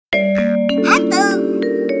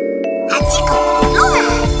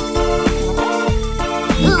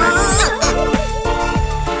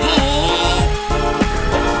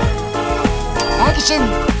真。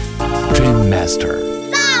Dream Master。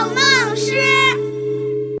造梦师。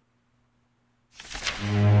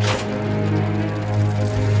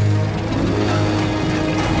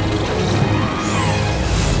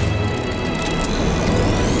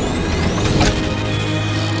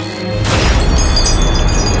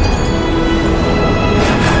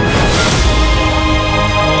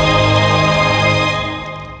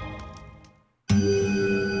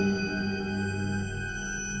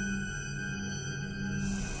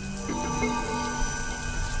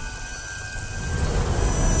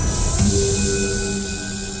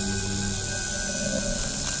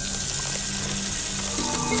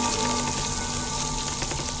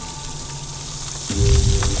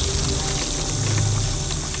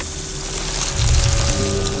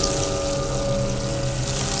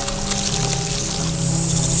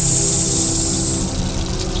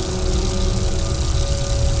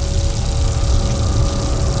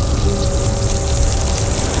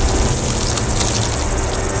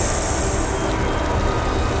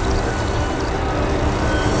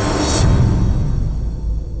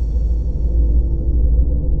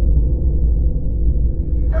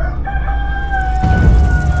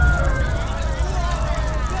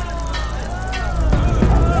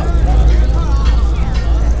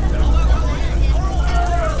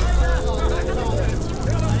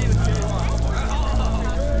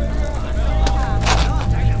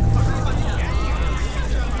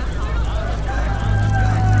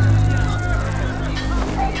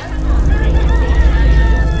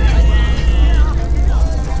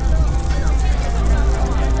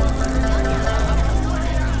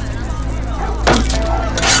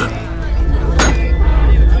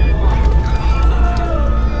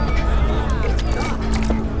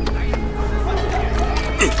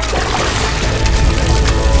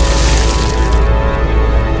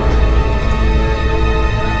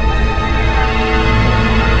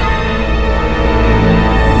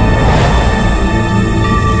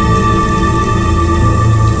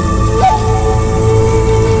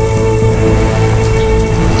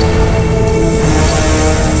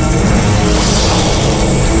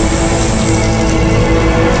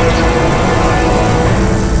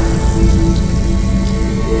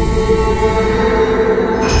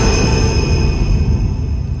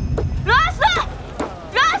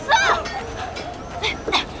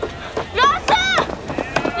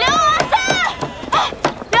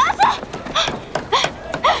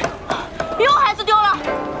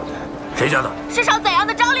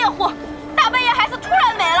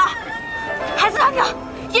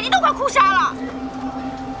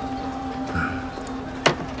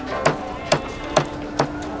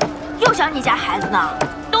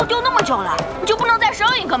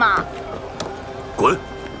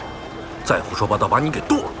把你给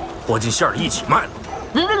剁了，和进馅儿里一起卖了。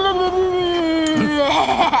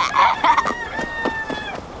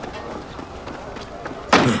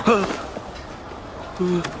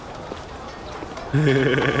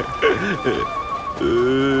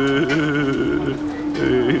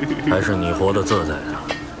还是你活得自在啊。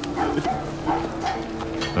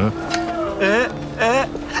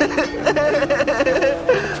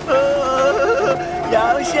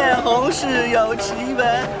阳羡红事有奇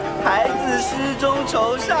闻。孩子失踪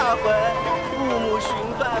愁煞魂，父母寻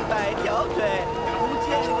断百条腿，不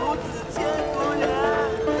见孺子千夫人。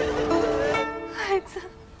孩子，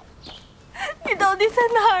你到底在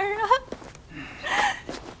哪儿啊？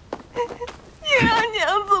你让娘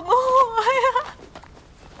怎么活呀？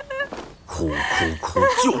哭，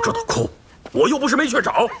就知道哭！我又不是没去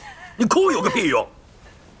找，你哭有个屁用！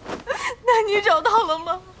那你找到了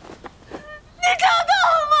吗？你找到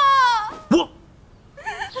了吗？我。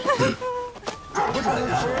准不准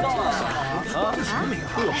呀？知道啊！这什么名啊？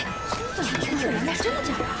真的人家真的假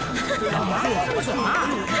的？这么准啊？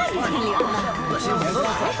看你挺灵的。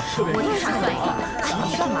我也上算一个，你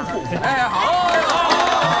算吗？哎，好！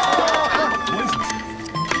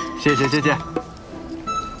谢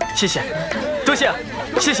谢，多谢，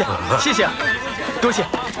谢谢，多谢。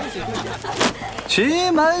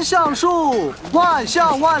奇门相术，万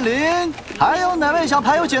象万灵，还有哪位想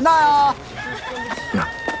排忧解难啊？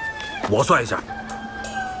我算一下，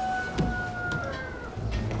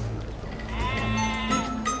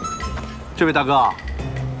这位大哥，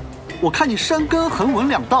我看你山根横纹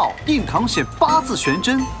两道，印堂显八字玄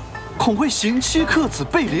真，恐会刑妻克子，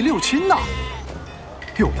背离六亲呐。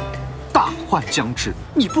哟，大患将至，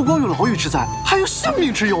你不光有牢狱之灾，还有性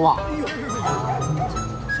命之忧啊！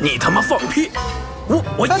你他妈放屁！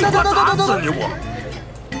我一巴打死你！我！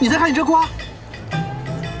你再看你这瓜，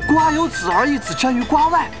瓜有子而一子瞻于瓜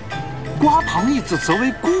外，瓜旁一子则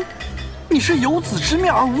为孤。你是有子之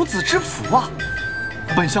面而无子之福啊！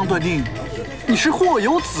本相断定，你是祸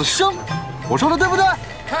有子生。我说的对不对？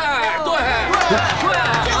哎，对，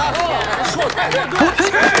说太对。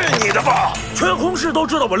去你的吧！全红市都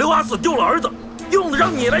知道我刘阿四丢了儿子，用得着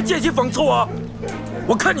你来借机讽刺我？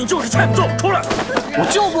我看你就是欠揍，出来！我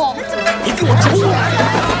就不！你给我出来！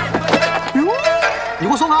你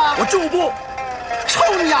给我松开！我就不！臭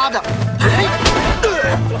你丫的！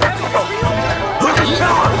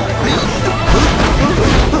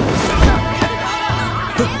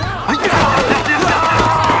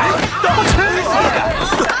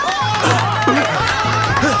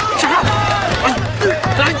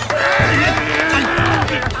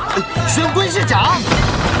玄龟卸甲。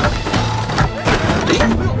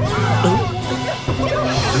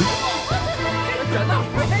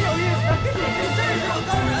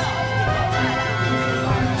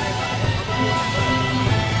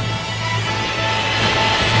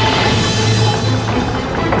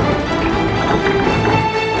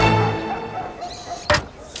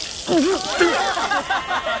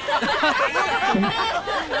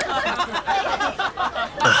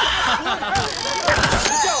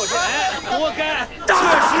校长，活该！这是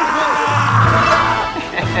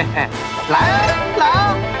来啊！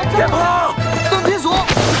别跑！盾铁锁！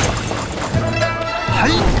嘿！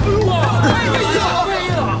哇！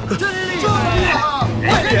真厉害！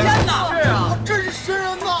天哪！是啊，真是神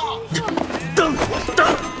人呐！等，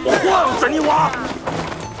我晃死你我！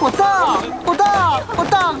我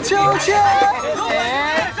荡秋千！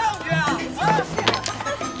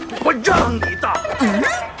我让你荡！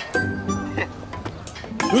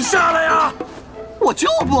你下来呀！我就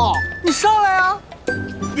不！你上来呀！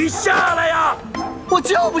你下来呀！我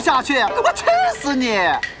就不下去！我气死你！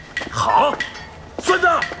好，孙子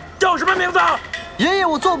叫什么名字？爷爷，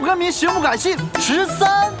我坐不更名，行不改姓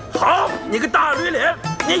，13。好，你个大驴脸，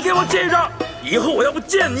你给我记着，以后我要不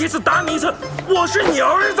见你一次打你一次，我是你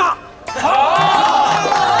儿子。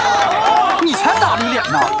好，你才大驴脸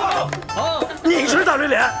呢！你是大驴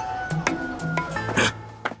脸。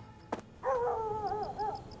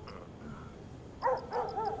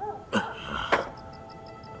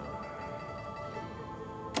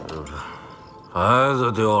孩子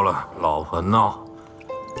丢了，老婆闹，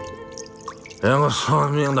连个算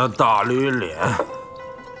命的大驴脸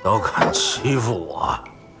都敢欺负我，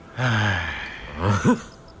唉，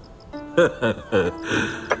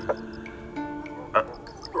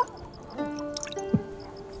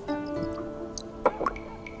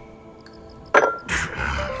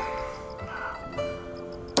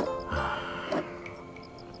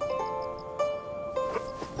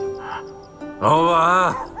老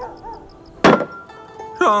板。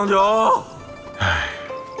上酒。唉，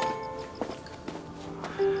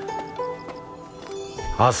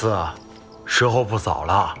阿四，时候不早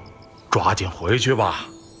了，抓紧回去吧。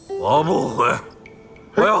我不回，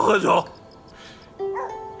我要喝酒。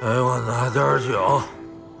给我拿点酒，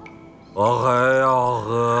我还要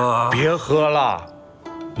喝。别喝了，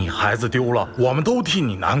你孩子丢了，我们都替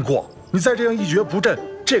你难过。你再这样一蹶不振，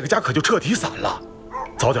这个家可就彻底散了。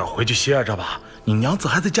早点回去歇着吧，你娘子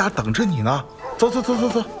还在家等着你呢。走，喝，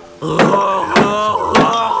我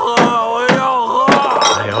要喝！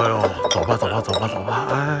哎呦，走吧，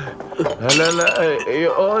哎，来，哎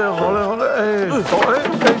呦，好嘞，哎，走，哎，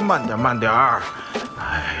慢点儿，哎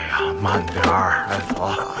呀，慢点儿，哎，走，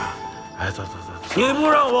哎，走，你不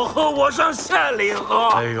让我喝，我上县里喝。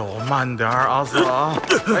哎呦，慢点儿，阿四啊，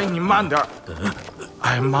哎，你慢点儿，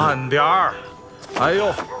哎，慢点儿，哎呦，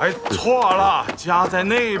哎，错了，家在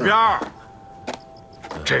那边儿，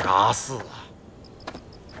这个阿四啊。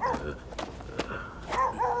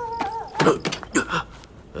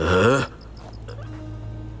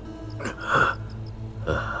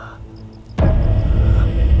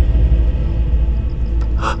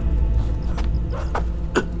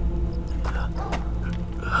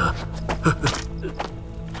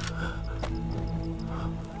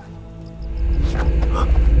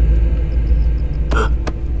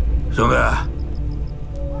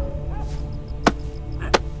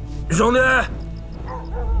兄弟，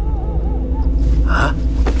啊！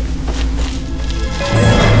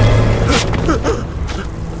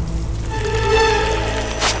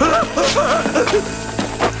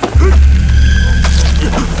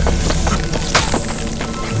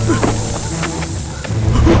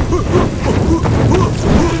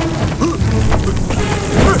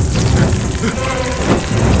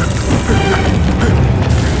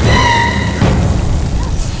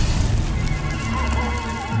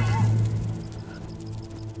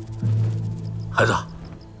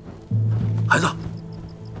孩子，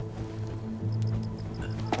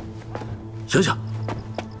醒醒！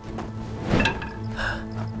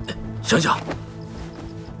醒醒！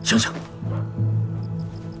醒醒！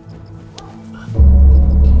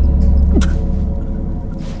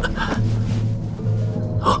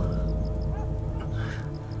啊！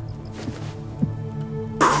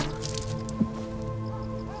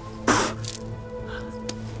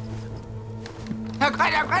快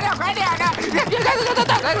点的！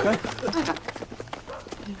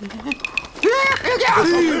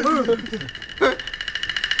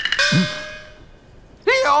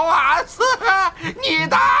刘瓦斯，你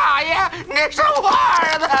大爷！那是我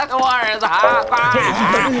儿子！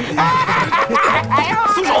哎呦，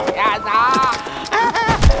松手！天哪！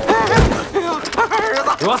儿子！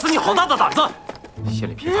刘瓦斯，你好大的胆子！县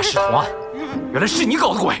里批发失童案，原来是你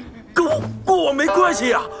搞的鬼！跟我没关系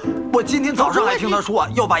呀！我今天早上还听他说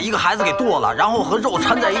要把一个孩子给剁了，然后和肉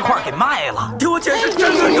掺在一块儿给卖了。听我解释，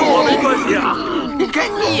真的跟我没关系啊！跟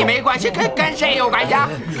你没关系，跟谁有关系啊？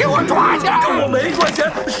给我抓起来！跟我没关系，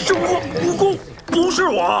是蜈蚣，不是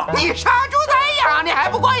我。你杀猪宰羊，你还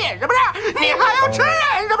不过瘾是不是？你还要吃人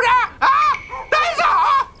是不是？啊！带走！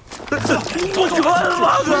我冤枉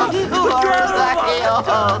啊！我冤枉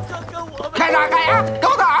啊！看啥看呀？给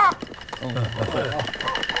我走！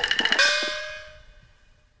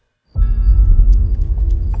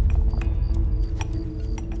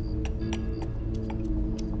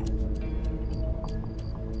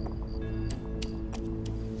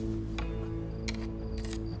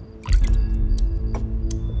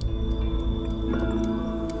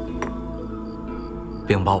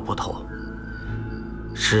禀报捕头，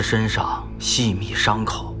尸身上细密伤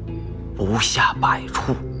口不下100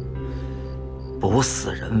处，不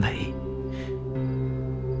似人为，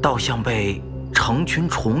倒像被成群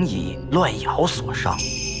虫蚁乱咬所伤，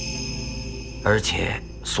而且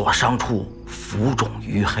所伤处浮肿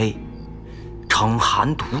余黑，呈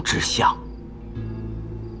寒毒之象，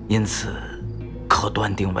因此可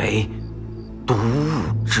断定为毒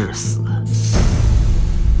物致死。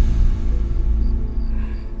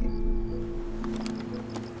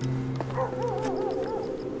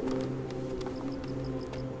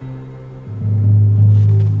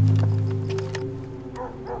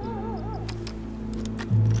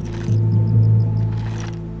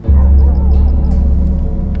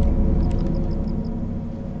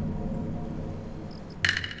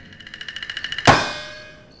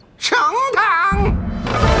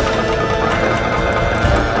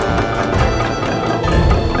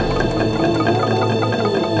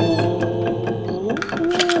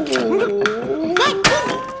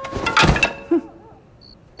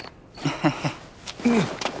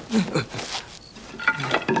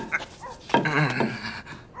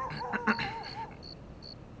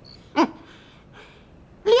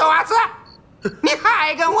刘阿四，你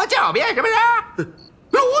还跟我狡辩是不是？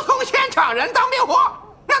如同现场人当面火，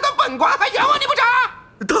难道本官还冤枉你不成？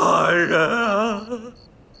大人啊，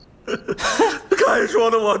该说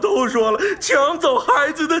的我都说了，抢走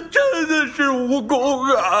孩子的真的是蜈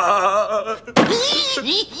蚣啊！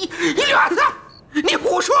刘阿四，你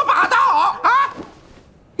胡说八道啊！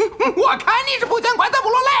我看你是不见棺材不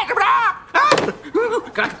落泪是不是？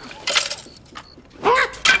啊！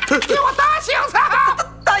给我大青菜！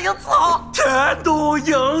大营伺候，天都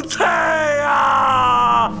赢菜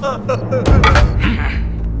呀！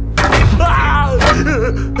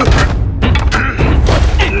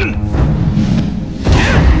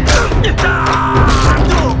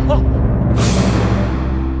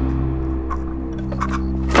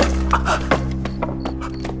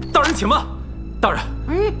大人且慢，大人，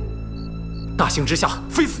大刑之下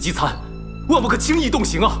非死即残，万不可轻易动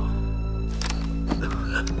刑啊！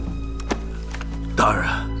大人，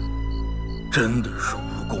真的是蜈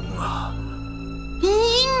蚣啊！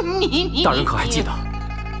大人可还记得，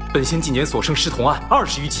本县近年所生尸童案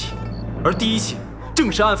20余起，而第一起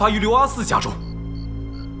正是案发于刘阿四家中。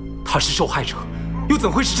他是受害者，又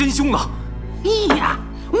怎会是真凶呢？哎呀，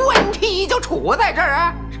问题就出在这儿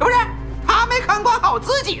啊，是不是？他没看管好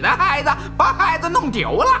自己的孩子，把孩子弄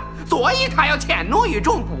丢了，所以他要迁怒于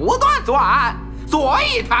众，不断作案。所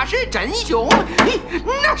以他是真凶，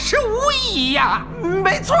那是无疑呀！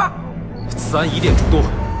没错。此案疑点诸多，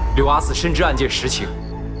刘阿四深知案件实情，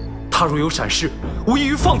他若有闪失，无异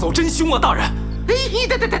于放走真凶啊！大人，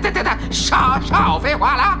等，少废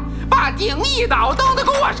话了，把丁一刀等的给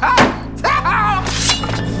我上！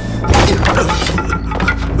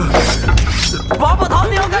王捕头，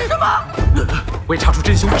你要干什么？为查出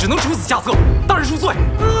真凶，只能处死下策。大人恕罪。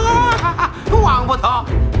王捕头，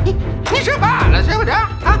你是反了是不是？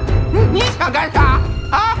啊，你想干啥？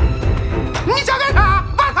啊，你想干啥？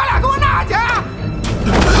把他俩给我拿去！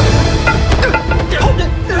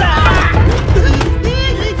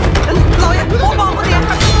老爷，我保护你。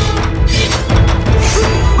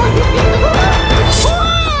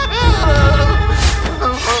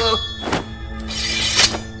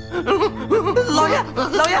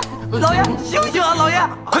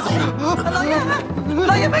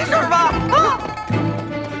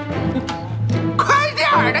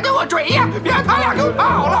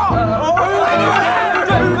好了，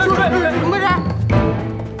不是，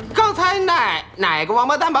刚才哪个王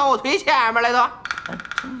八蛋把我推前面来的？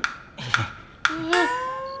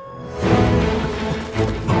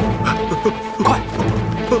快！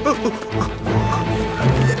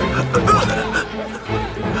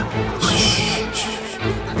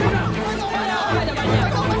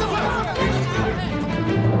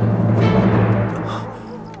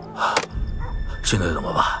现在怎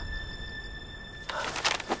么办？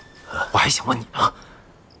我还想问你呢，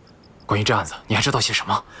关于这案子，你还知道些什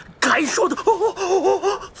么？该说的，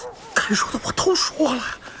该说的我都说了，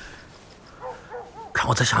让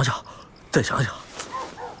我再想想，再想想。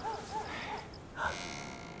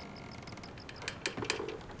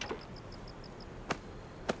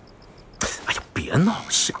哎呀，别闹，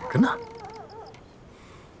想着呢。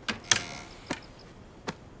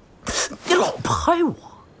你老拍我。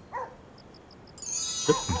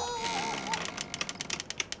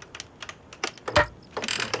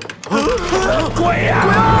鬼呀！鬼啊！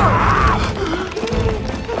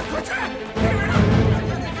快去！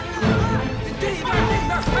这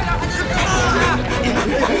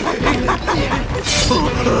边，快点！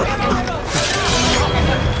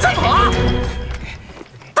再走啊！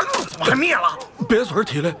灯怎么还灭了？别水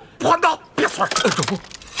提来，还刀！别水！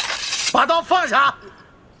把刀放下，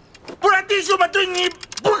不然弟兄们对你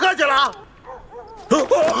不客气了。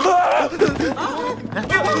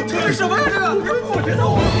这是什么呀？这个，我知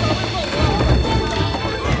道。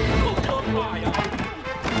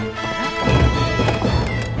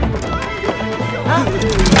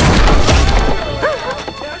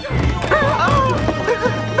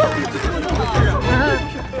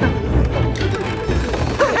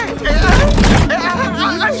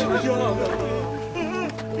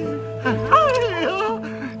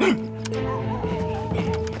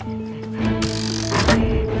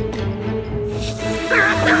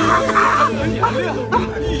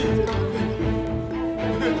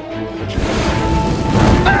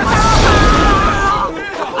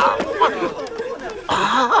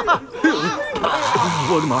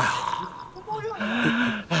我的妈呀！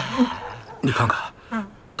你看看，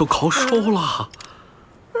都烤熟了。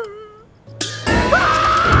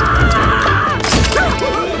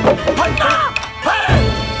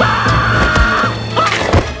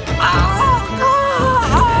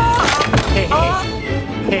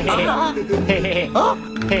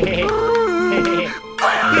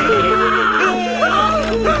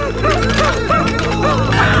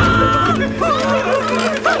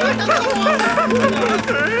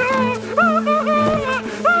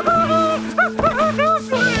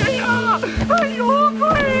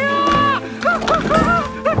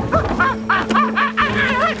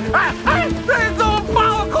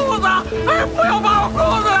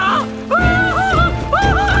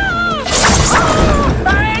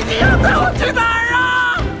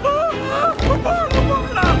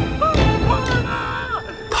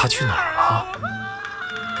他去哪儿了？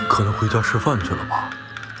可能回家吃饭去了吧。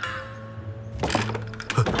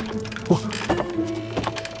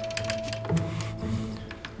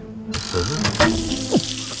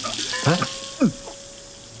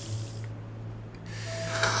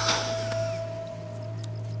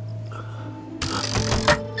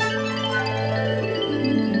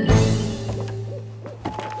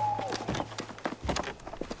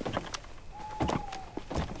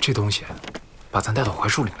这东西，把咱带到槐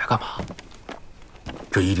树岭来干嘛？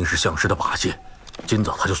这一定是相师的把戏。今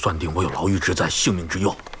早他就算定我有牢狱之灾，性命之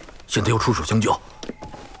忧，现在又出手相救，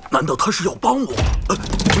难道他是要帮我？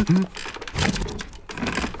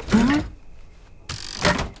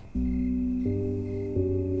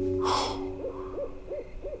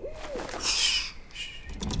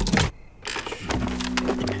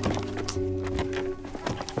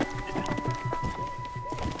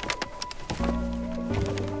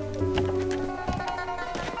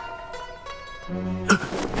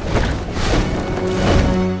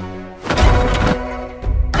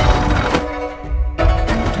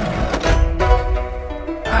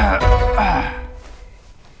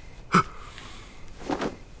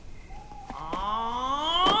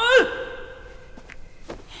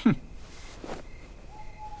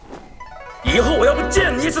以后我要不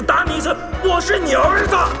见你一次打你一次，我是你儿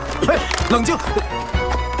子。哎，冷静！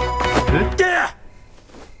爹，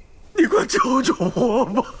你快救救我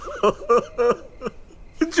吧！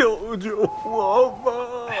救救我吧！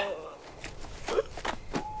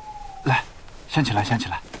来，掀起来，掀起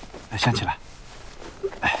来，来，掀起来！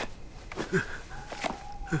哎，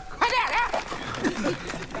快点的！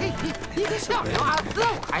你个小娃子，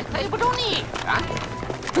我还逮不住你啊！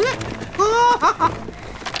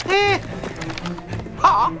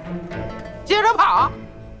好，接着跑。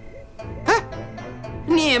哎，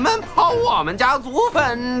你们跑我们家祖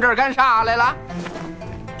坟这儿干啥来了？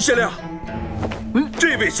县令，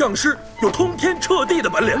这位相师有通天彻地的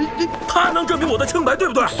本领，他能证明我的清白，对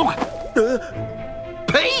不对？松开！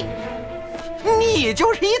呸！你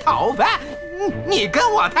就是一讨饭，你跟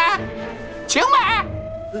我谈清白？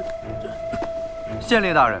县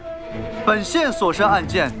令大人，本县所涉案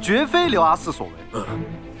件绝非刘阿四所为，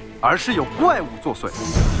而是有怪物作祟。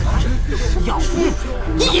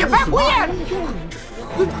一番胡言！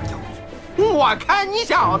我看你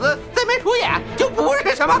小子再没出眼，就不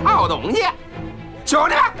是什么好东西。兄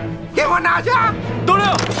弟，给我拿下！得令。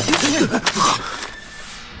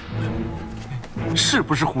是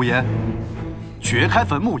不是胡言？掘开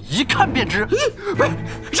坟墓，一看便知。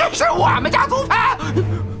这是我们家祖坟，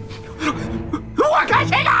我看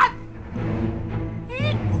谁敢！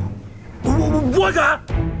我敢！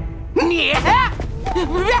你，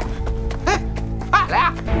反了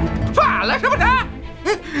呀？反了是不是？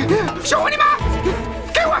兄弟们，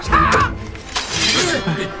给我上！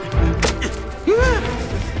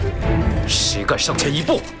谁敢上前一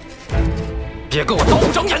步，别跟我刀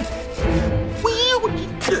不长眼！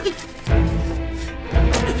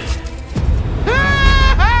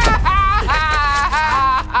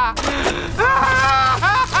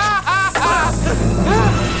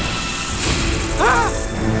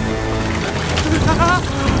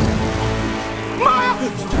妈呀！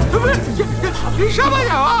不是什么人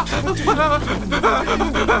啊！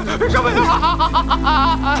什么人啊！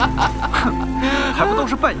还不都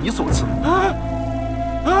是拜你所赐？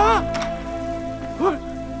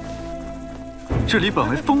这里本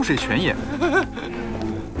为风水泉眼，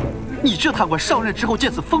你这贪官上任之后，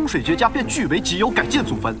见此风水绝佳，便据为己有，改建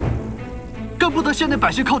祖坟，更不得县内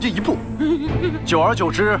百姓靠近一步。久而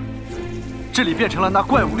久之，这里变成了那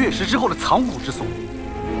怪物掠食之后的藏骨之所。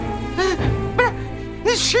不是，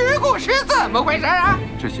那尸骨是怎么回事啊？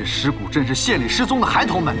这些尸骨正是县里失踪的孩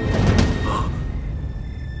童们，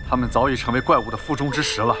他们早已成为怪物的腹中之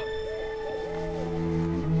食了。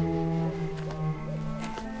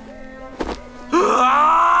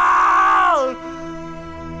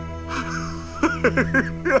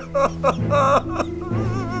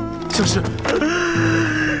相师，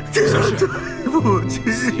相师，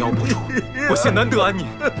死妖不除，我县难得安宁，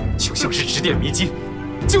求相师指点迷津，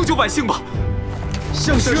救救百姓吧！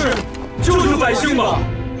相师，救救百姓吧！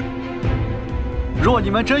若你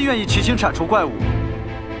们真愿意齐心铲除怪物，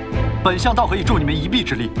本相倒可以助你们一臂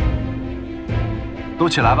之力。都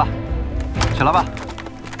起来吧，起来吧。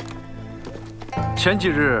前几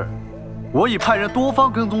日，我已派人多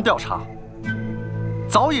方跟踪调查，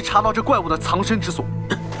早已查到这怪物的藏身之所。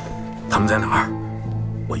他们在哪儿？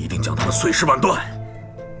我一定将他们碎尸万段。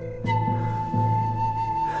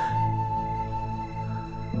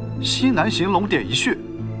西南行龙点一穴，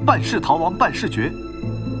半是逃亡半是绝。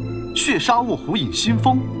血杀卧虎引新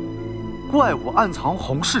风，怪物暗藏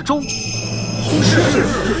洪氏州。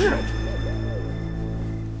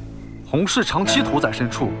洪氏长期屠宰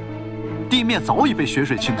深处，地面早已被血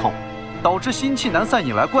水浸透，导致腥气难散，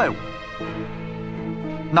引来怪物。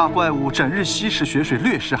那怪物整日吸食血水，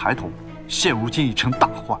掠食孩童，现如今已成大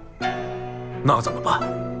患。那怎么办？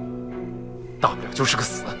大不了就是个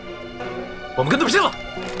死。我们跟他拼了！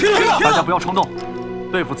拼了！大家不要冲动，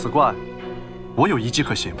对付此怪，我有一计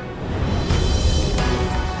可行。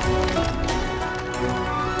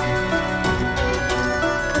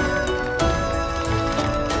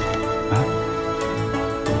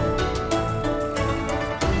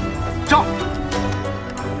这儿，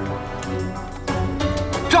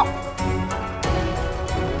这儿，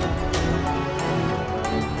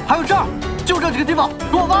还有这儿，就这几个地方，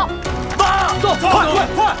给我挖！挖！走，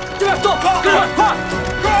快，这边走，快！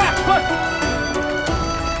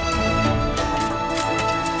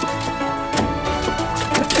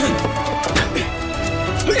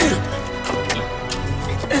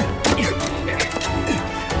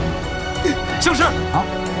相师啊，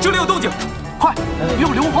这里有动静，快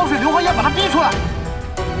用硫磺水、硫磺烟把它逼出来。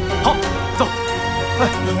好，走。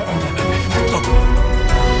走。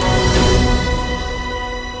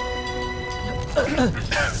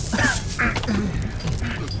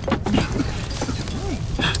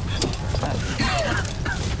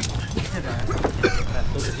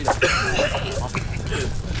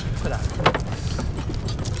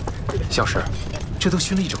相师，这都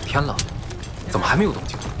熏了一整天了，怎么还没有动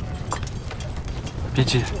静？别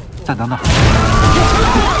急，再等等。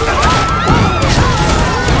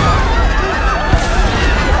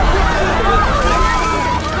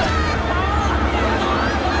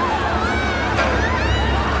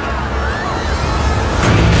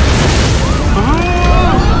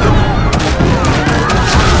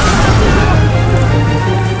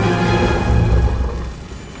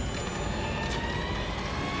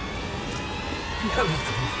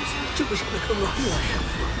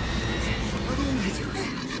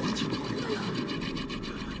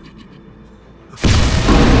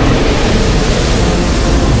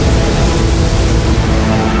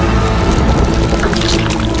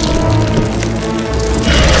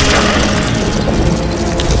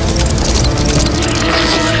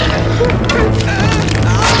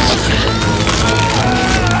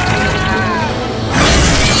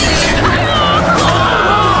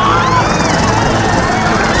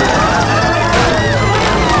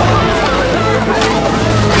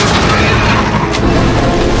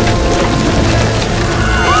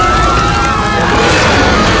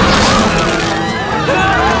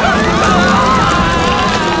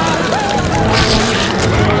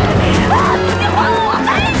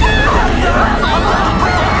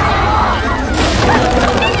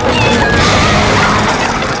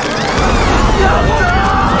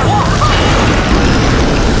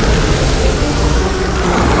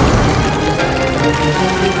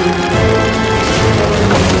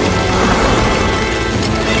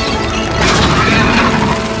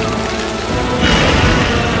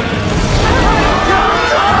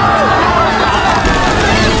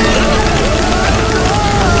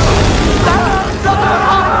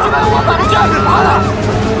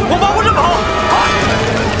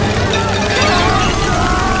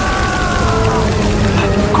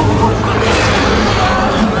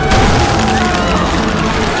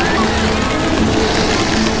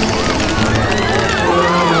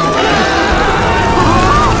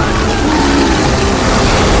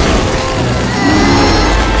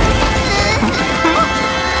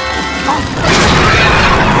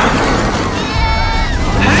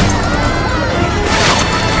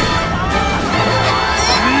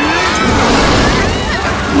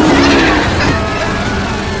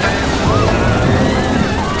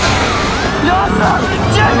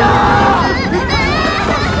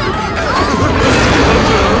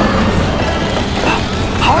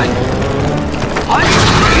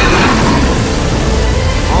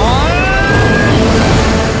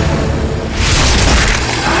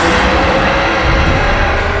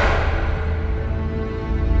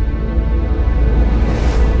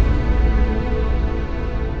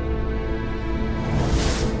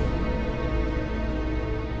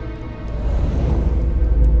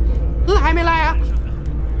还没来啊？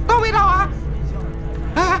都没到啊？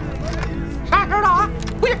啊？啥时候到啊？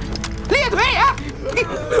不是，列队呀！你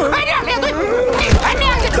快点列队！你快点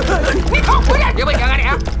去！你靠谱点行不行啊你？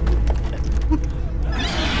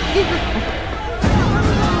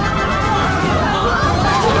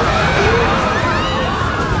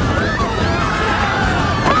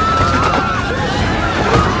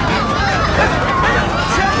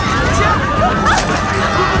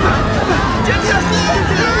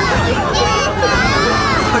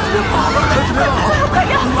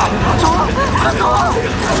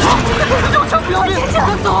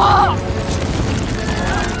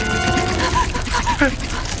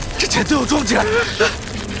这前头有撞击！快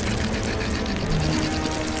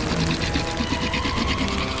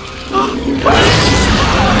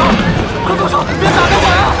动手，别打着我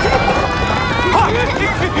呀！快，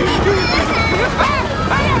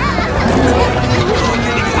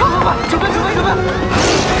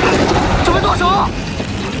准备动手！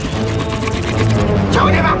兄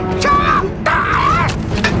弟们，上！打呀！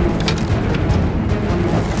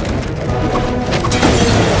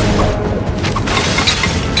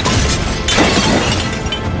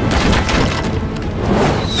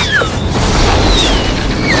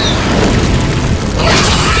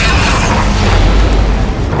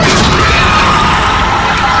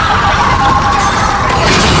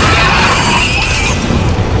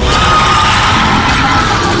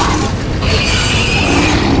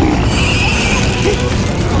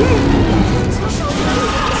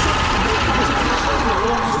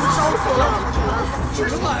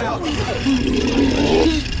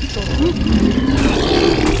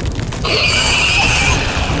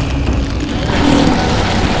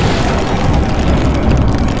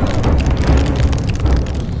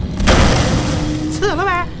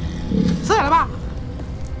死了吧？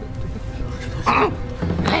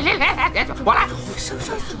来，我来。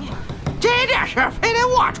这点事儿非得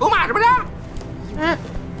我出马是不是？嗯。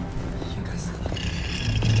应该死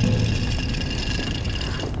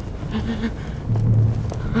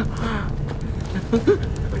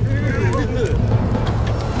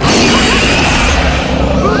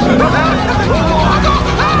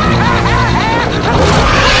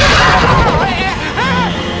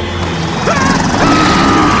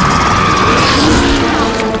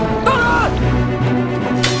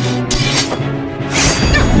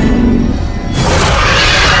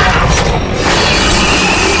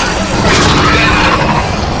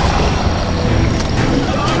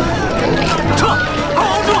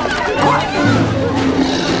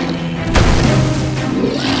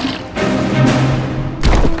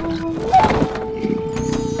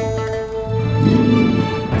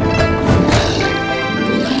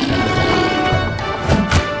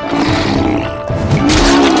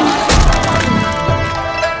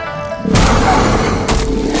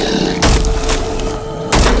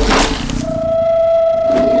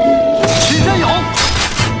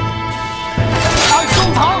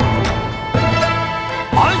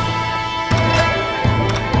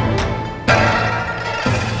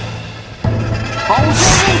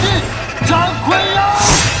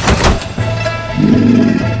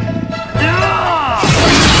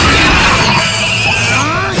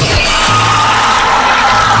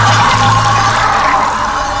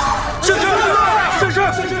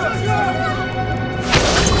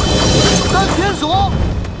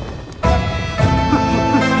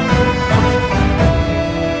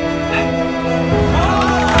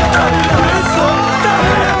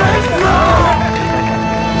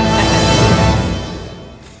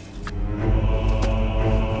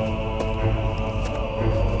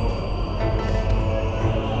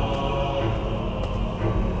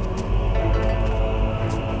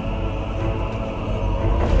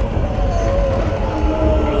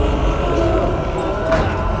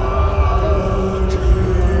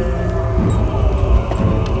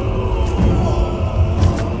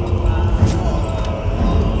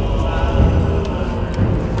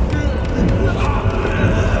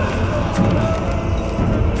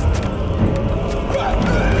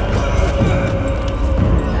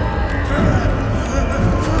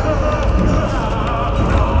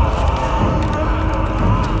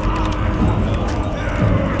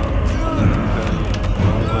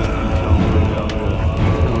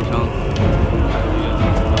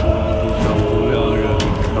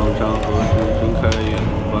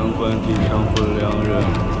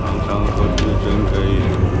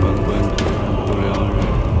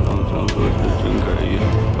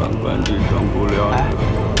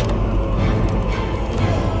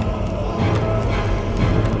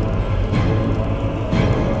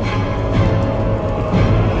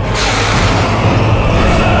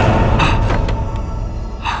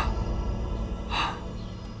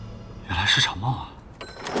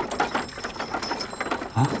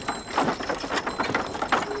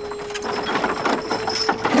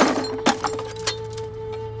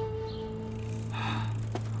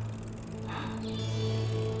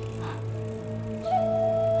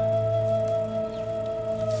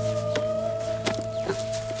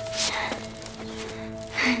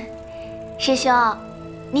师兄，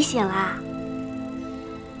你醒啦？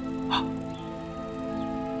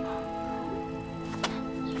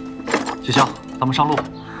小香，咱们上路。啊，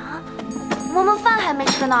我们饭还没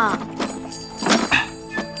吃呢。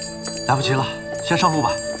来不及了，先上路吧。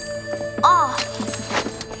哦。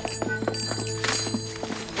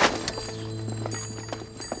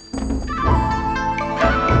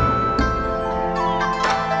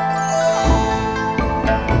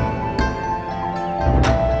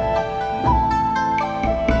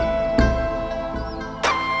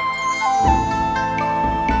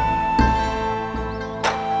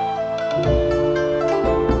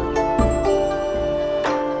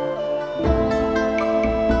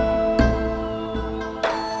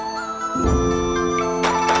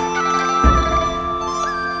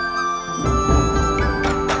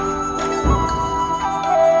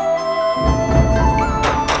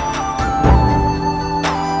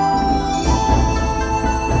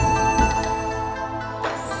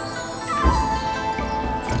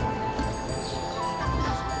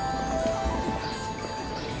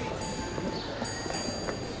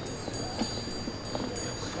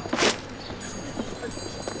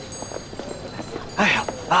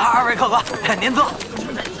二位客官，您坐。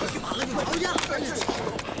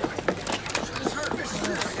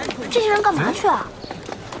这些人干嘛去啊？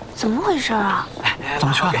怎么回事啊？怎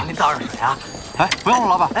么去啊？给您倒上水啊！哎，不用了，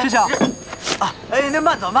老板，谢谢啊。啊，哎，您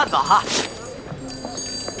慢走慢走哈。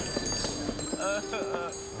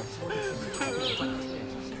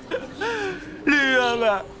绿员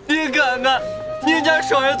们，你看看，你家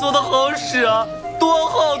少爷做的好事啊，多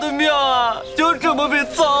好的苗啊，就这么被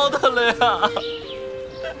糟蹋了呀！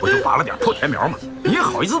不就拔了点破田苗吗？你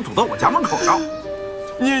好意思堵到我家门口上？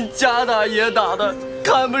你家大业大的，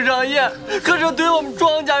看不上眼，可是对我们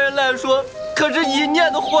庄稼人来说，可是一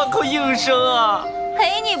年的活口营生啊！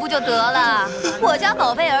陪你不就得了？我家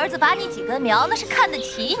宝贝儿子拔你几根苗，那是看得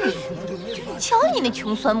起你。瞧你那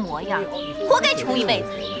穷酸模样，活该穷一辈子。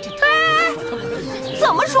哎，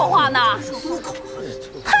怎么说话呢？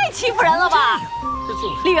太欺负人了吧！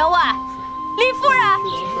李员外，李夫人，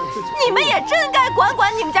你们也真该管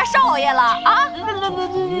管你们家少爷了啊！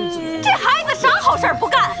这孩子啥好事不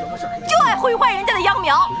干，就爱毁坏人家的秧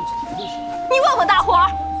苗。你问问大伙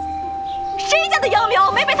儿，谁家的秧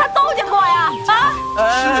苗没被他糟践过呀？啊！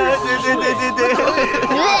对。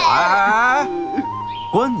哎，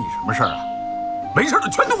关你什么事儿啊？没事的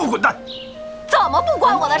全都给我滚蛋！怎么不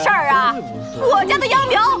关我的事儿啊？我家的秧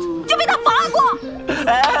苗就被他拔过。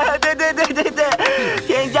哎，对，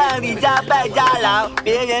天降李家败家郎，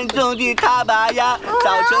别人种地他拔秧，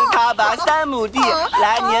早春他拔3亩地，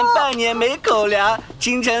来年半年没口粮，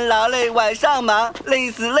清晨劳累晚上忙，累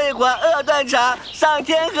死累活饿断肠，上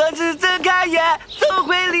天何时睁开眼，送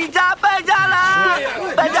回李家败家郎，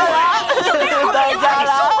败家郎，就别让我把电话给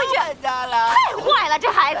收回去，太坏了这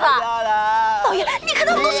孩子！老爷，你看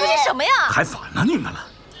他们都说些什么呀？还反了你们了！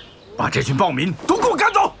把这群暴民都给我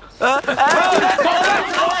赶走！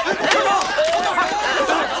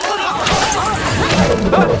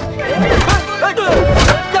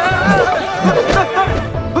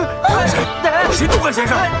谁杜冠先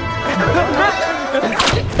生？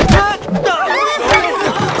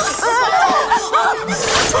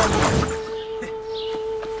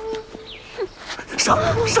上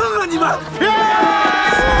啊你们！全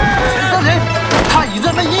三人，他已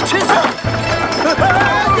在被一群死。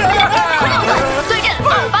对阵2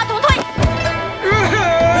发独推。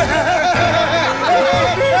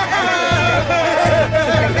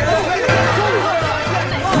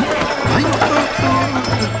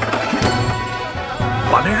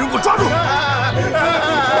把那人给我抓住！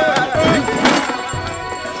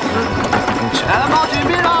全马举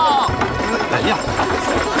兵啊！哎呀，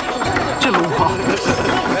这路况，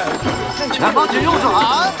全马举右转！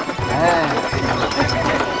哎，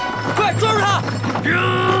快抓住他！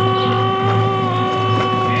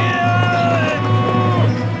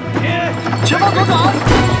前方左转！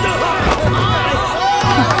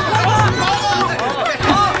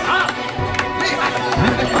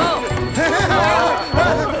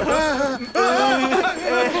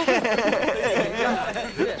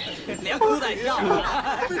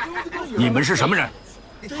你们是什么人？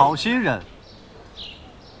好心人。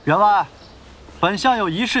员外，本相有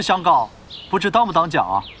一事相告，不知当不当讲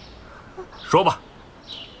啊？说吧。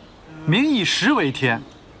民以食为天，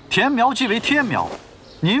田苗即为天苗。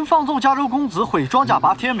您放纵家州公子毁庄稼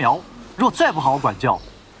拔天苗，若再不好好管教，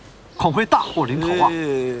恐会大祸临头啊！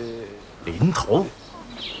临头？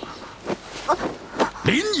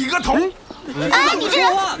临你个头！哎，你这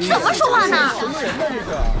人怎么说话呢？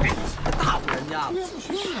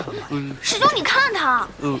师兄，你看他。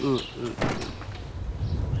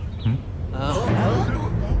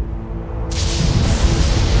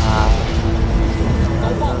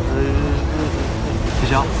齐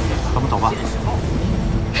香，咱们走吧。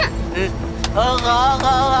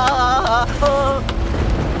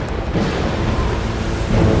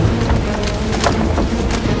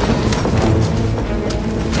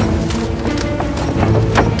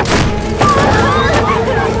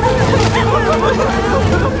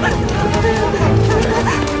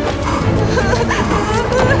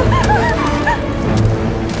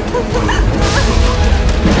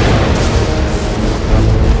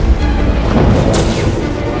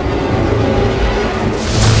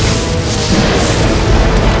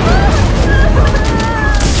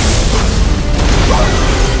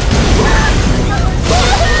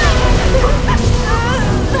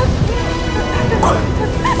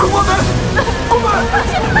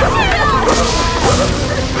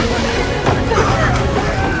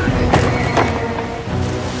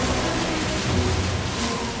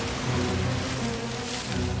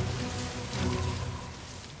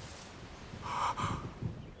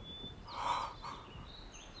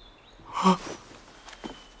好。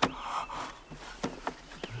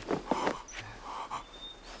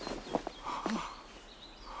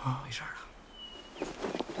没事了。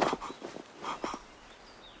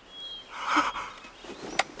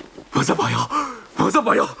菩萨保佑，菩萨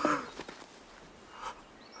保佑！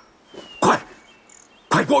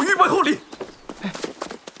快给我预备厚礼！哎，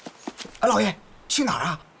老爷去哪儿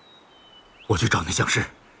啊？我去找那僵尸，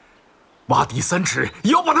挖地3尺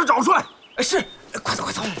也要把他找出来。是，快走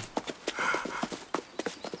快走！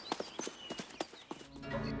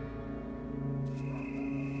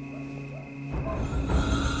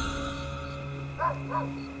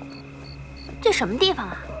这什么地方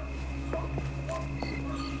啊？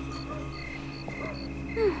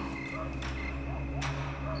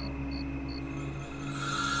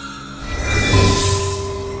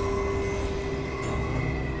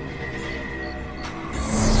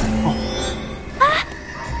哎，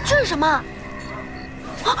这是什么？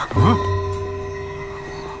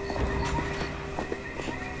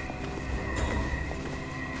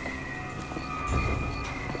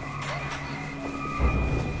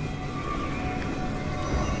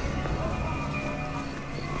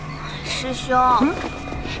师兄，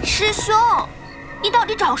师兄，你到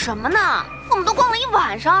底找什么呢？我们都逛了一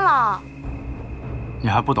晚上了。你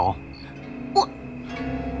还不懂？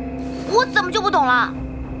我怎么就不懂了？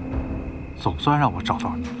总算让我找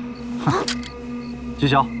到你。哼！吉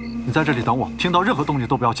祥，你在这里等我，听到任何动静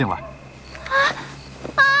都不要进来。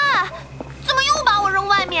啊！怎么又把我扔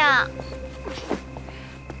外面？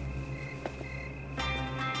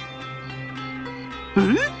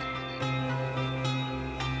嗯？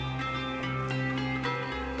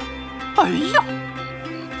哎呀！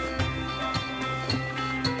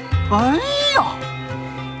哎呀！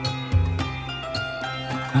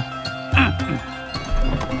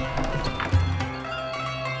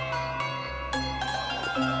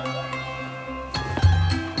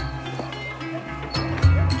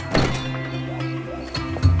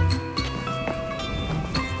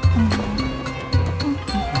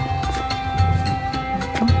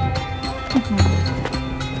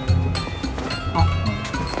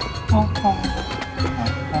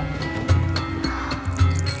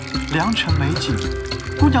良辰美景，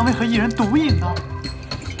姑娘为何一人独饮呢？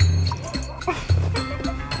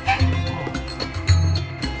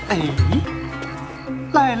哎，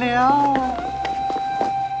来了。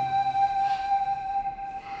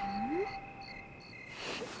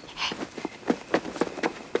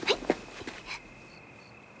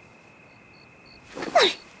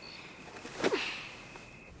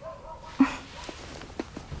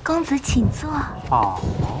公子请坐。好。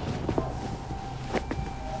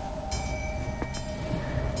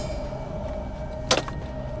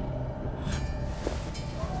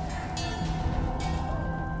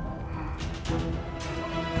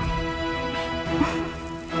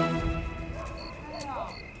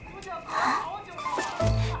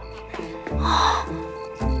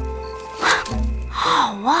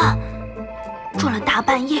好啊，转了大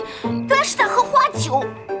半夜，原来是在喝花酒。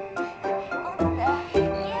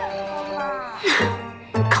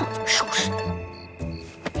看我怎么收拾你！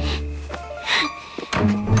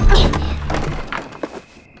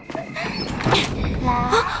来，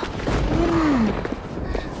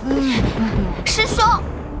师兄。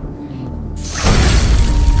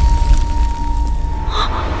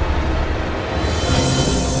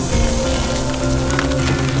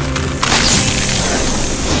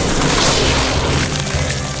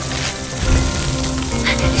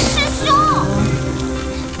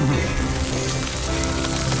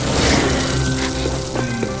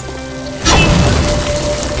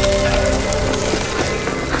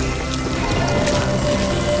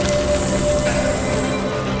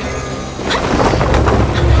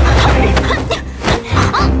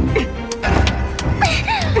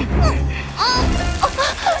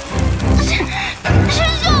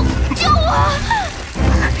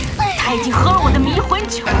他已经喝了我的迷魂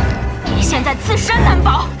酒，现在自身难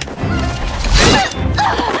保。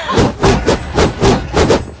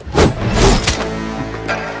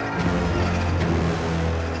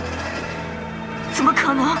怎么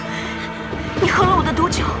可能？你喝了我的毒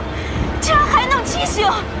酒，竟然还能清醒？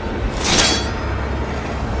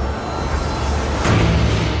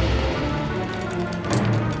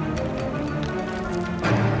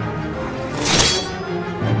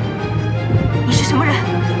你是什么人？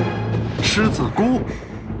狮子姑，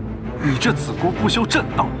你这子姑不修正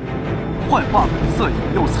道，坏话本色，引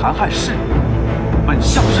诱残害世人。本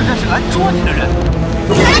相师这是来捉你的人。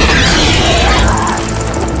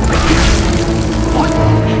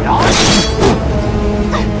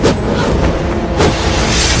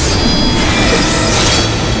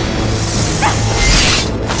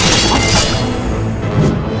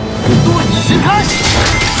断你心开！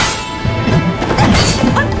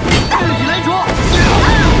以雷灼！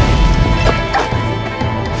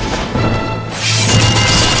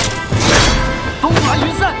风来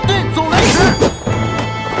云散，电走雷石。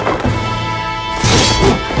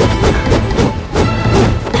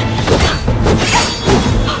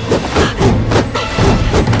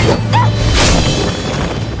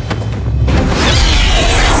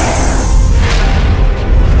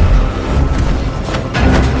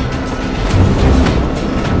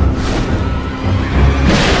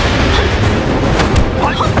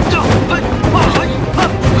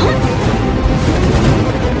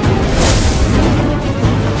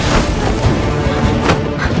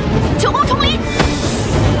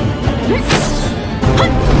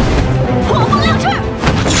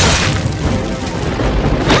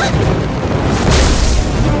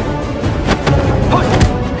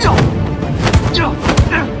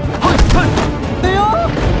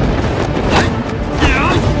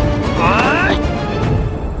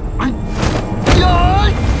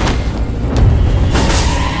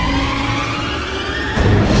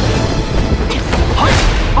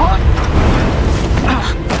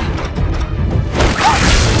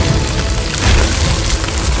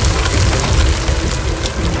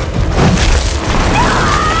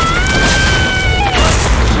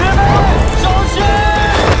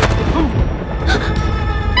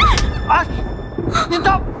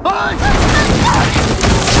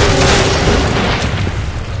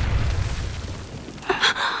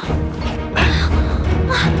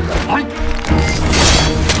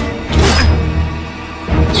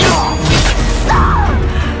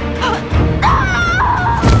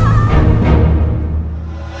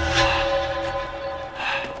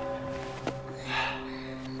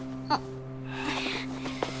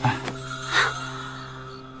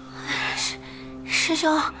师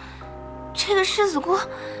兄，这个狮子姑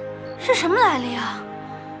是什么来历啊？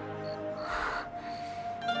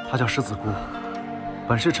她叫狮子姑，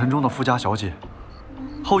本是城中的富家小姐，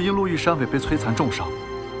后因路遇山匪被摧残重伤，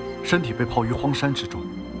身体被抛于荒山之中，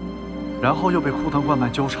然后又被枯藤灌蔓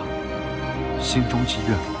纠缠，心中积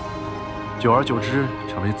怨，久而久之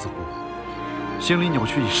成为子姑，心理扭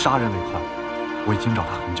曲，以杀人为欢。我已经找她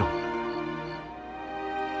很久了。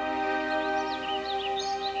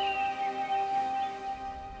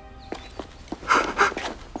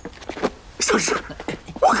相师，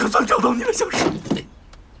我可算找到你了，相师。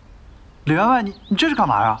李员外，你这是干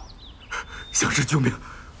嘛呀？相师救命！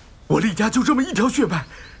我李家就这么一条血脉，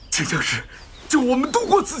请相师救我们渡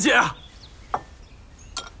过此劫啊！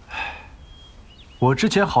我之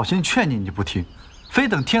前好心劝你，你不听，非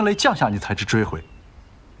等天雷降下，你才知追悔。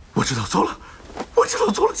我知道错了，我知道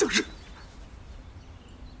错了，相师。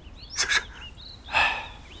相师，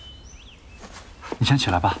你先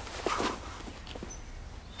起来吧。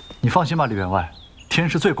你放心吧，李员外，天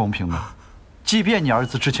是最公平的。即便你儿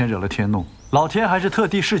子之前惹了天怒，老天还是特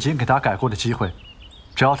地示警给他改过的机会。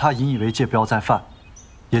只要他引以为戒，不要再犯，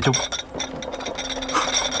也就……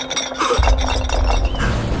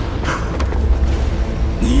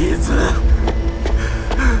逆子，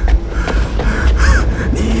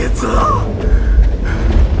逆子！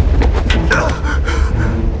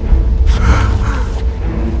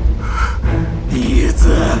逆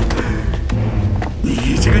子！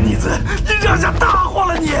你这个逆子，你惹下大祸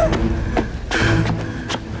了你！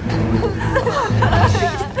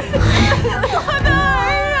我的儿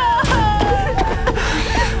啊！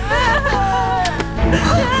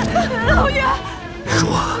老爷，说，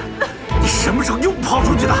你什么时候又跑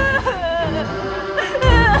出去的？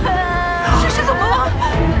这是怎么了？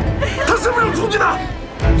他什么时候出去的？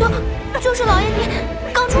就是老爷您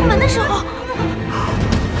刚出门的时候。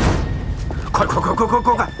快！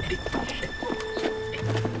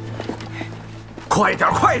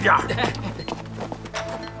快一点！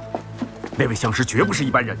那位相师绝不是一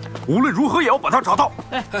般人，无论如何也要把他找到。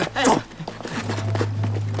走。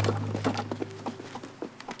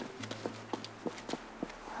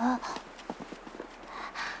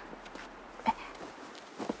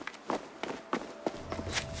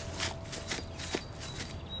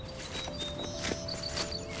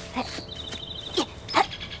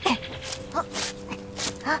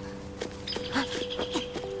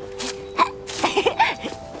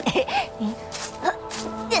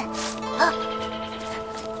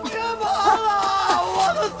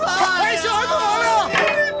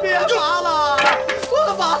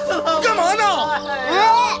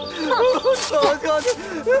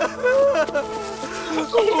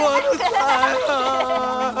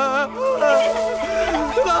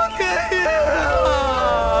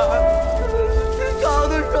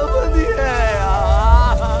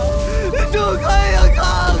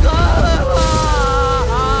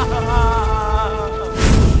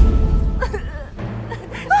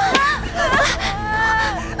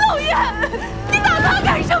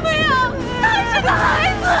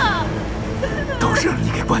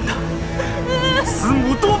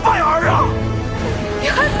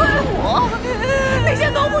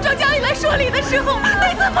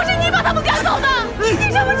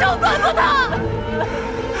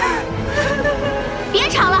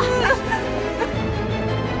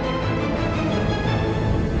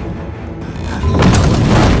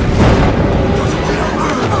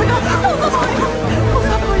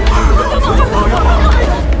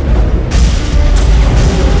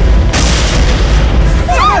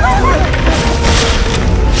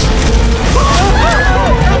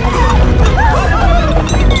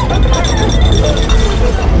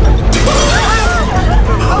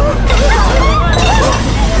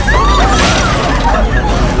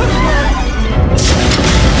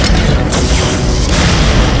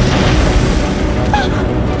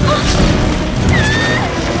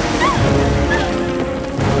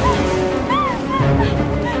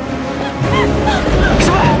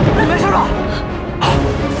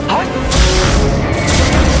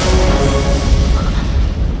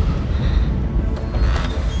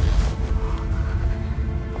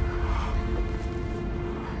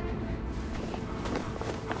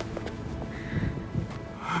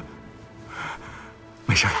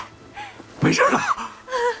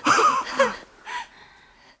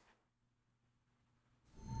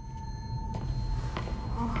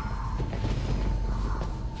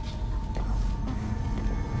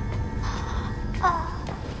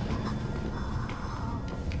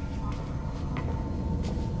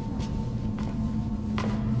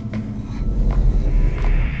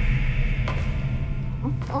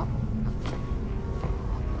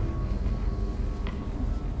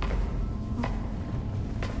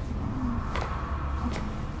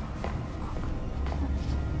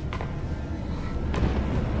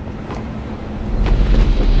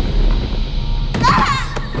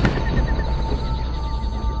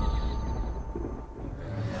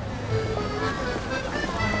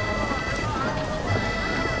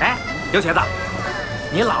刘瘸子，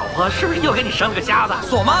你老婆是不是又给你生了个瞎子？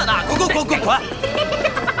索慢呢！滚！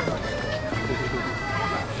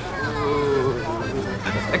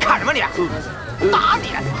看什么你？打你！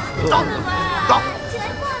走！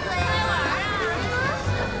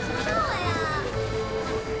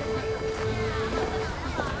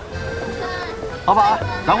老板，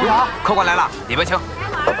来壶茶。客官来了，里边请。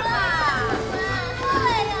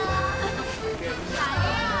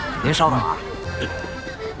您稍等啊。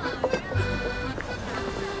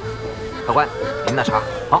客官，您的茶。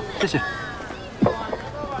好，谢谢。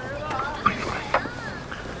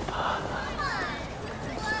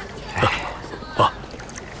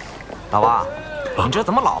老王，你这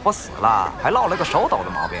怎么老婆死了，还落了个手抖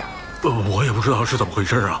的毛病？我也不知道是怎么回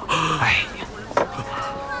事啊。哎呀！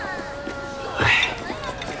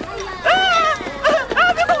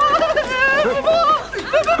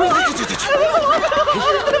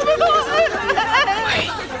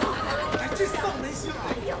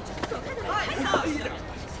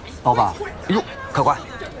老板，哎呦，客官，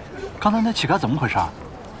刚才那乞丐怎么回事？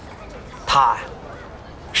他呀，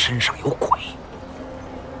身上有鬼。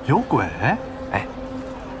有鬼？哎，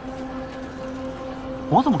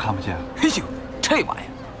我怎么看不见？哎呦，这玩意儿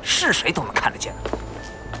是谁都能看得见的。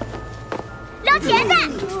捞茄子！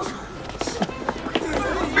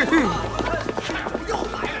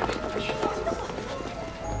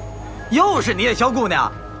又是你，小姑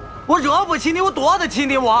娘！我惹不起你，我躲得起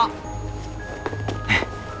你我。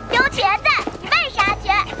丢瘸子，你为啥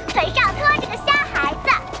瘸？腿上拖着个瞎孩子，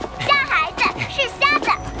瞎孩子是瞎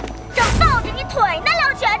子，正抱着你腿呢，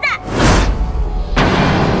老瘸子！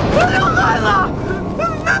我有孩子，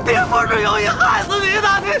那爹不是有意害死你的！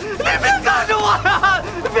你别看着我呀！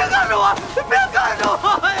别看着我！别看着我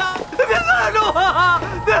呀！别看着我！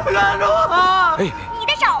别看着我！你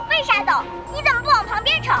的手为啥抖？你怎么不往旁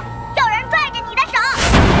边扯？有人拽着你的手！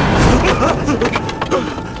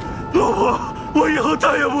老婆，我以后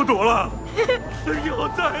再也不赌了，以后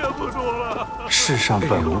再也不赌了。世上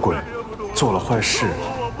本无鬼，做了坏事，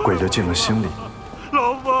鬼就进了心里。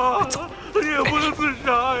老婆，你也不能自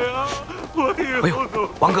杀呀！我以后都……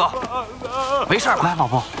王哥，没事吧？来，老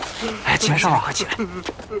婆，哎，没事了，快起来，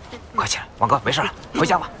快起来，王哥，没事了，回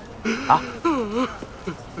家吧。啊！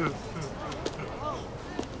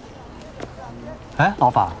哎，老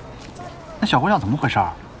板，那小姑娘怎么回事？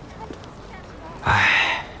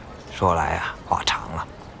哎，说来呀，话长了。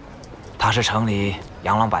她是城里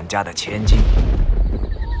杨老板家的千金。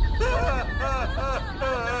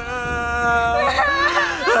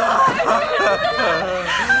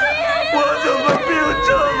我怎么病这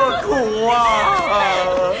么苦啊！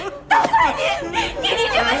都怪你！弟弟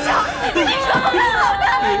这么小，你说不看好他，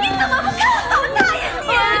你怎么不看好他呀？你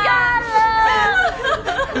看了，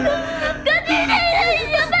可弟弟已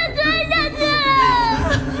经被推下去了。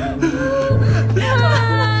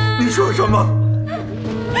你说什么？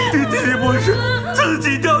你弟弟不是自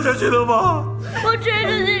己掉下去的吗？我追出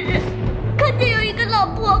去时，看见有一个老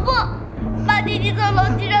婆婆把弟弟从楼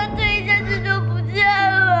梯上推下去就不见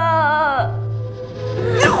了。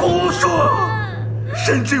你胡说！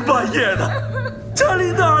深更半夜的，家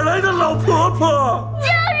里哪来的老婆婆？就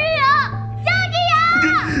是有！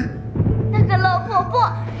那个老婆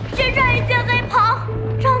婆身上一件黑袍，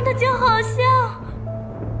长得就好像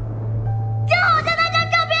那张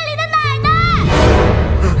照片里的奶奶。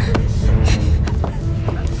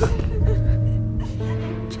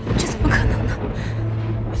这怎么可能呢？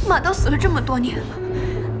马都死了这么多年了，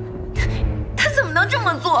他怎么能这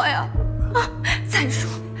么做呀？啊！再说，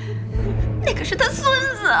那可是他孙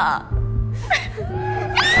子啊！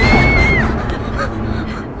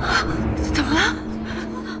怎么了？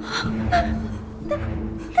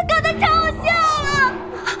他刚才朝我笑了！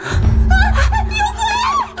有鬼！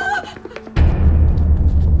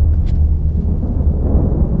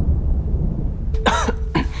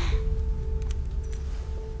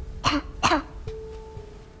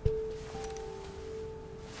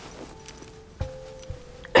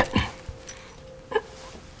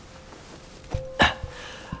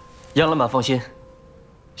杨老板放心，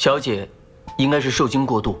小姐应该是受惊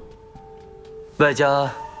过度，外加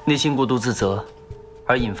内心过度自责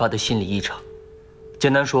而引发的心理异常。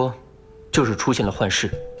简单说，就是出现了幻视。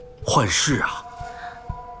幻视啊？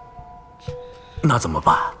那怎么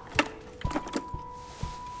办？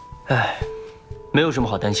哎，没有什么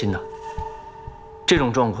好担心的。这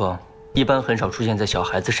种状况一般很少出现在小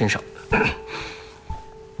孩子身上。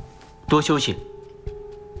多休息，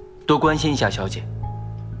多关心一下小姐。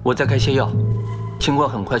我再开些药，情况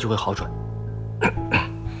很快就会好转。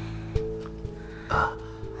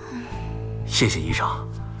谢谢医生。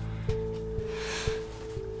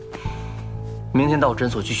明天到我诊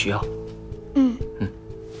所去取药。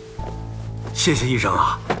谢谢医生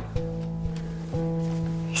啊。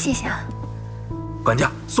谢谢啊。管家，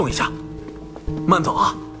送一下，慢走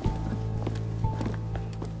啊。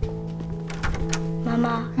妈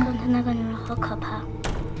妈，刚才那个女人好可怕。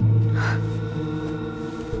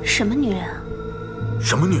什么女人啊？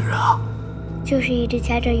什么女人啊？就是一直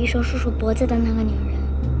掐着医生叔叔脖子的那个女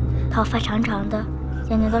人，头发长长的，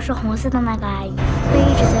眼睛都是红色的那个阿姨，她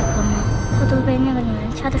一直在咳嗽，她都被那个女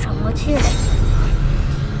人掐得喘不过气来。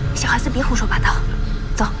小孩子别胡说八道，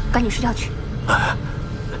走，赶紧睡觉去。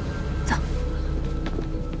走。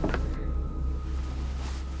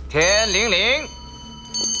天灵灵，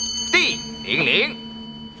地灵灵，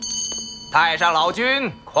太上老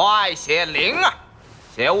君快显灵啊！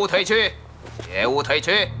邪物退去，邪物退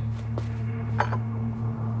去。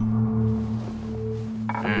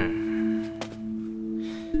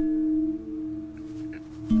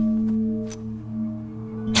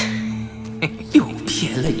又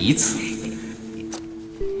骗了一次。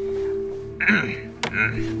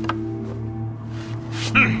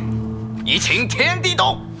一请天地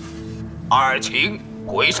洞，二请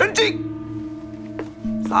鬼神经，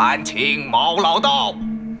三请毛老道，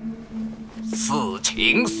四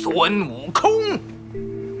请孙悟空，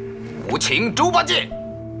五请猪八戒，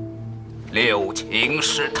六请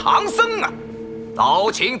是唐僧啊！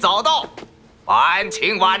早请早到，晚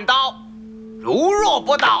请晚到，如若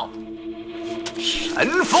不到，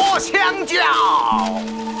神佛相教！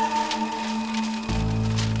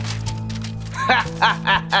哈哈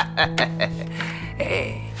哈哈哈！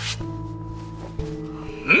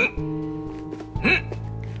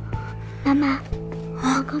妈妈，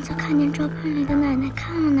我刚才看见照片里的奶奶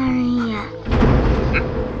看了那人一眼。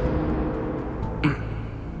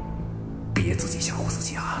别自己吓唬自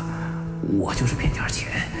己啊！我就是骗点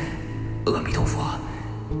钱。阿弥陀佛，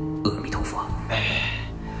阿弥陀佛。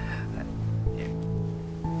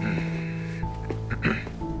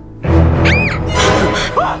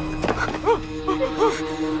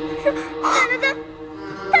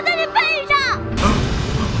他在你背上！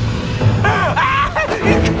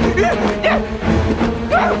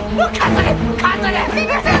我砍死你！砍死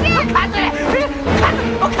你！我砍死你！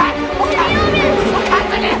砍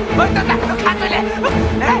死你！我砍死你！我砍死你！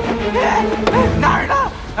哪儿呢？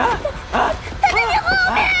他在你后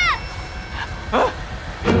面！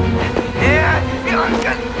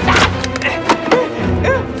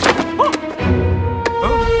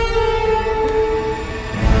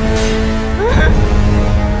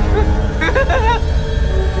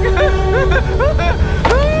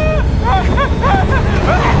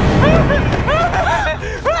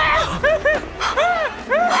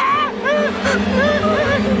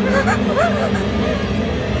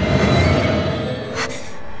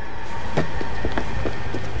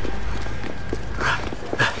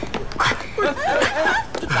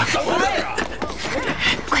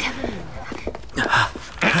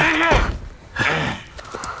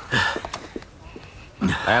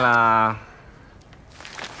来啦！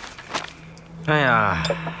哎呀，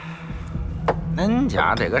恁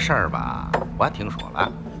家这个事儿吧，我听说了。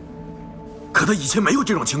可他以前没有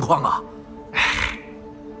这种情况啊！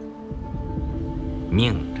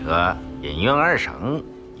命者因缘而生，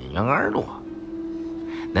因缘而落。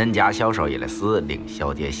恁家小少爷的死令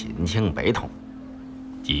小姐心情悲痛，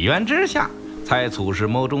机缘之下才促使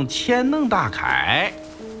某种潜能大开。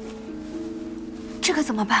这可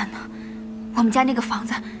怎么办呢？我们家那个房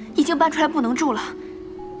子已经搬出来不能住了，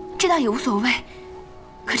这倒也无所谓。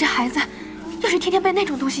可这孩子要是天天被那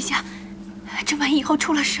种东西吓，这万一以后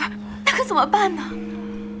出了事儿，那可怎么办呢？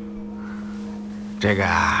这个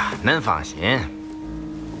恁放心，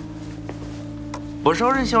不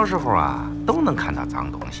少人小时候啊都能看到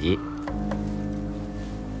脏东西，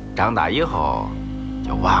长大以后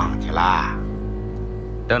就忘记了。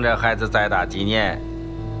等这孩子再大几年，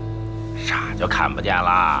啥就看不见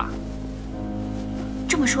了。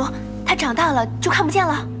这么说，他长大了就看不见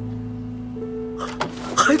了？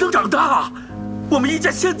还能长大？我们一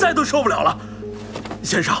家现在都受不了了。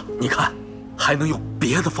先生，你看，还能有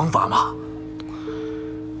别的方法吗？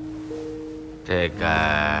这个，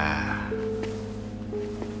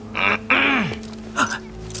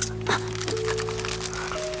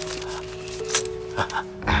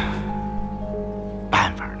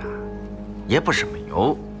办法呢，也不是没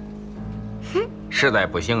有。实在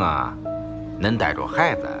不行啊，恁带着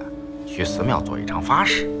孩子去寺庙做一场法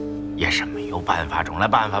事，也是没有办法中的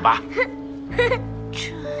办法吧？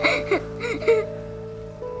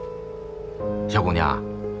小姑娘，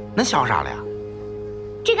恁笑啥了呀？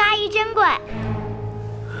这个阿姨真乖。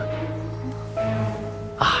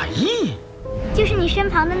阿姨，就是你身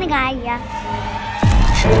旁的那个阿姨啊。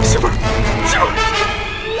媳妇儿，媳妇儿，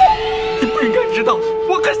你不应该知道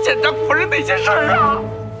我和县长夫人那些事儿啊！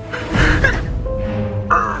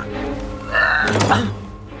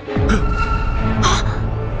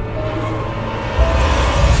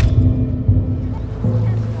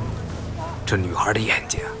这女孩的眼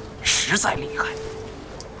睛实在厉害，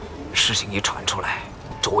事情一传出来，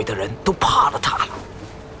周围的人都怕了她了，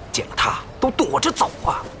见了她都躲着走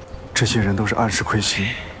啊。这些人都是暗示亏心，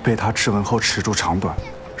被他质问后持住长短。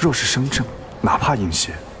若是生正，哪怕阴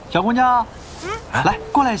邪。小姑娘，来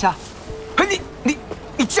过来一下。哎，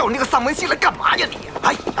你叫你那个丧门星来干嘛呀你？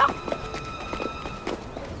哎呀！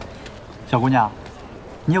小姑娘，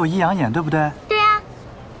你有阴阳眼对不对？对啊。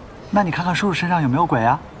那你看看叔叔身上有没有鬼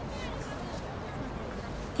啊？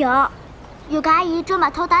有个阿姨正把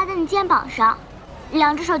头搭在你肩膀上，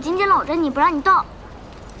两只手紧紧搂着你，不让你动。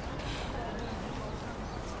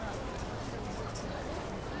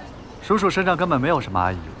叔叔身上根本没有什么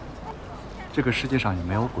阿姨，这个世界上也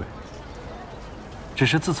没有鬼。只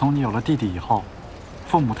是自从你有了弟弟以后，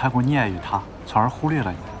父母太过溺爱于他，从而忽略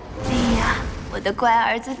了你。哎呀，我的乖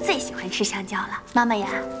儿子最喜欢吃香蕉了，妈妈呀，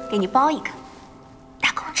给你剥一个，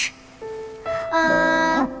大口吃。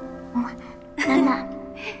奶奶，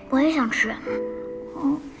我也想吃。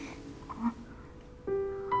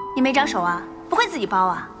你没长手啊？不会自己剥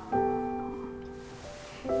啊？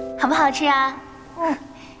好不好吃啊？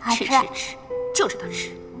好吃。吃，就知道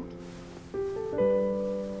吃。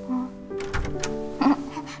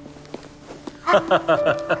爸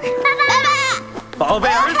爸，宝贝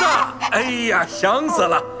儿子，哎呀，想死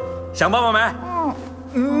了，想爸爸没？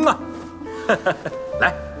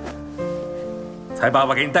来，猜爸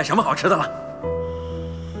爸给你带什么好吃的了？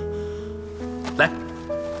来，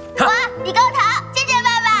看。哇，李高糖，谢谢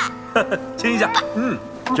爸爸。亲一下，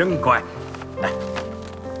真乖。来，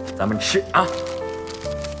咱们吃啊。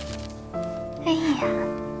哎呀，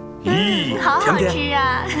咦，好好甜吃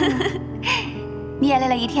啊！你也累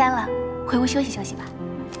了一天了，回屋休息休息吧。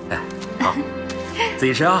哎，好，自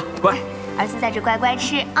己吃啊，乖。儿子在这乖乖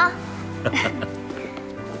吃啊。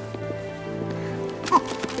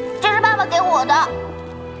这是爸爸给我的，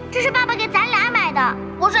这是爸爸给咱俩买的，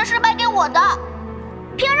不是失败给我的，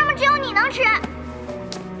凭什么只有你能吃？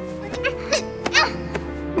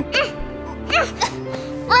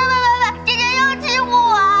喂，姐姐又欺负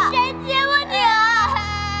我！谁欺负你啊？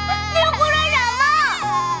你胡说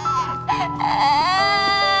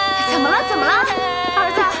什么？怎么了？怎么了？儿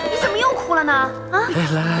子，你怎么又哭了呢？啊？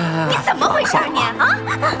来，你怎么回事你啊？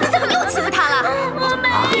你怎么又欺负他了？我没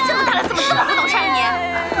有。你这么大了，怎么这么不懂事儿你？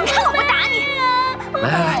你看我不打你！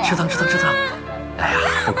来，吃糖。哎呀，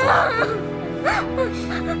不哭了。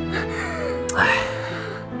哎。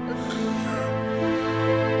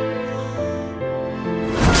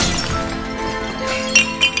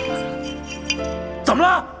怎么了？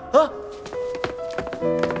啊！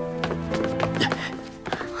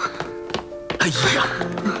哎呀，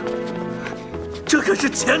这可是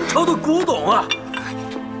前朝的古董啊！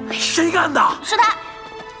谁干的？是他，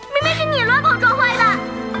明明是你乱跑撞坏的。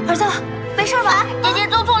儿子，没事吧？姐姐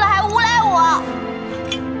做错了还诬赖我，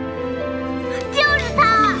就是他！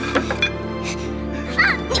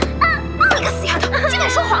你个死丫头，竟敢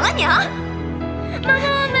说谎啊你啊！妈妈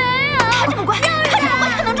没有，看这么乖，他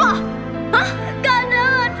能撞啊？刚才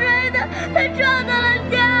我追的，他撞到了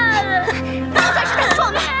架子。就算是他撞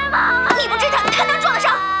的，你不追他能撞得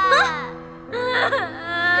上啊？儿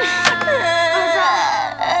子，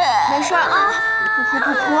没事啊，不哭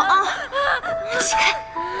啊，起开，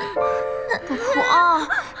不哭啊，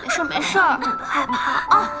没事，不害怕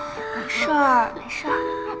啊，没事，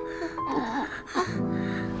不哭。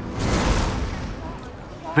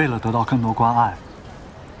为了得到更多关爱，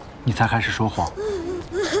你才开始说谎。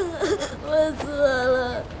我错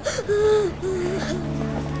了。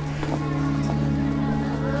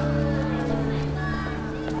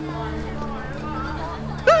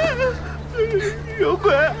有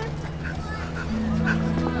鬼！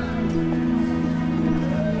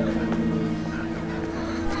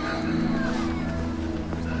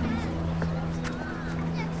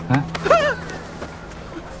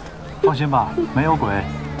放心吧，没有鬼。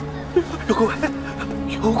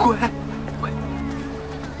有鬼！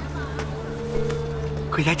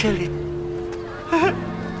鬼在这里！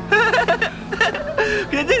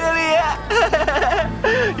别在这里！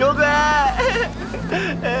有鬼！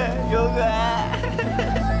有鬼！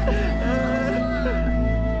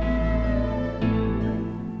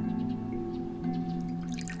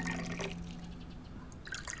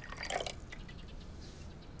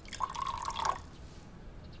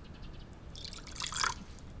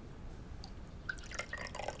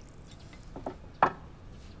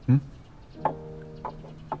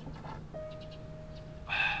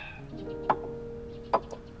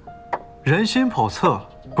人心叵测，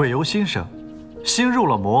鬼由心生，心入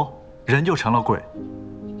了魔，人就成了鬼。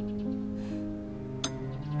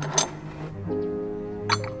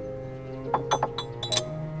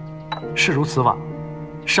事如此往，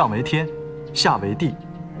上为天，下为地，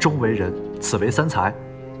中为人，此为三才。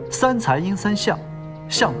三才因三象，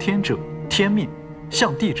象天者天命，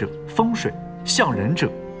象地者风水，象人者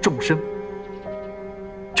众生。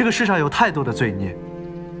这个世上有太多的罪孽，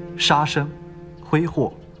杀生、挥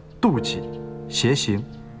霍、妒忌、邪行、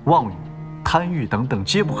妄语、贪欲等等，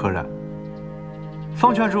皆不可染。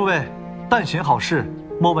奉劝诸位，但行好事，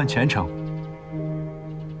莫问前程。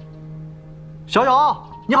小友，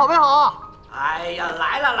你好没好？哎呀，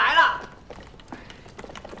来了！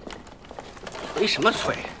催什么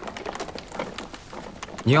催？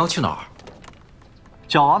你要去哪儿？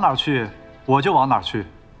脚往哪儿去，我就往哪儿去。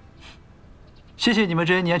谢谢你们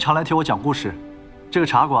这些年常来听我讲故事，这个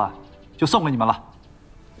茶馆就送给你们了。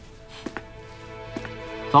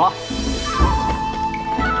走了。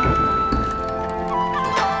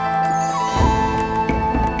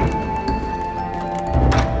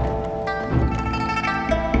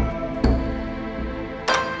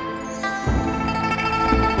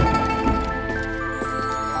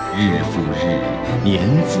日复日，年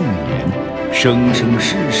复年，生生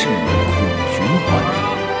世世苦循环。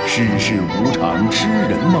世事无常，痴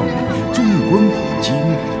人梦，纵观古今，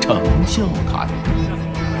成笑谈。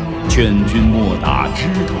劝君莫打枝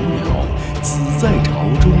头鸟，子在巢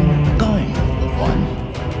中待我还。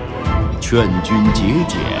劝君节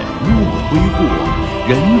俭，莫挥霍，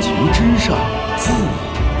人情之上自有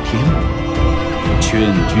天。劝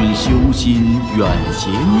君修心，远邪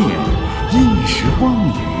念，一时妄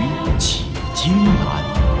语起艰难。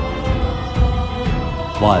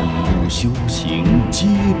万物修行皆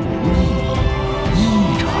不易，一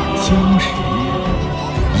场相识